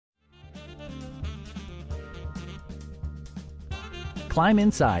climb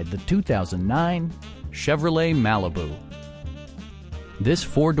inside the 2009 Chevrolet Malibu. This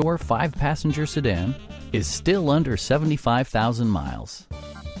four-door, five-passenger sedan is still under 75,000 miles.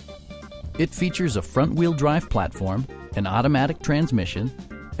 It features a front-wheel drive platform, an automatic transmission,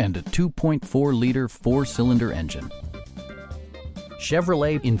 and a 2.4-liter four-cylinder engine.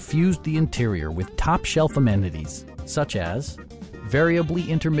 Chevrolet infused the interior with top-shelf amenities such as variably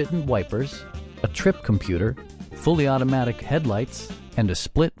intermittent wipers, a trip computer, fully automatic headlights, and a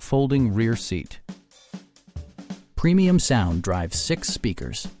split folding rear seat. Premium sound drives 6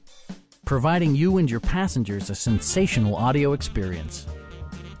 speakers, providing you and your passengers a sensational audio experience.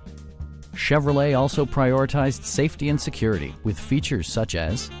 Chevrolet also prioritized safety and security with features such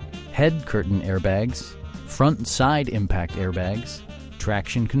as head curtain airbags, front and side impact airbags,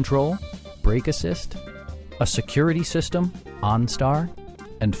 traction control, brake assist, a security system, OnStar,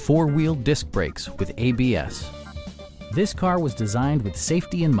 and 4-wheel disc brakes with ABS. This car was designed with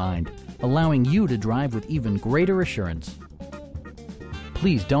safety in mind, allowing you to drive with even greater assurance.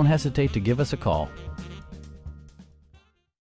 Please don't hesitate to give us a call.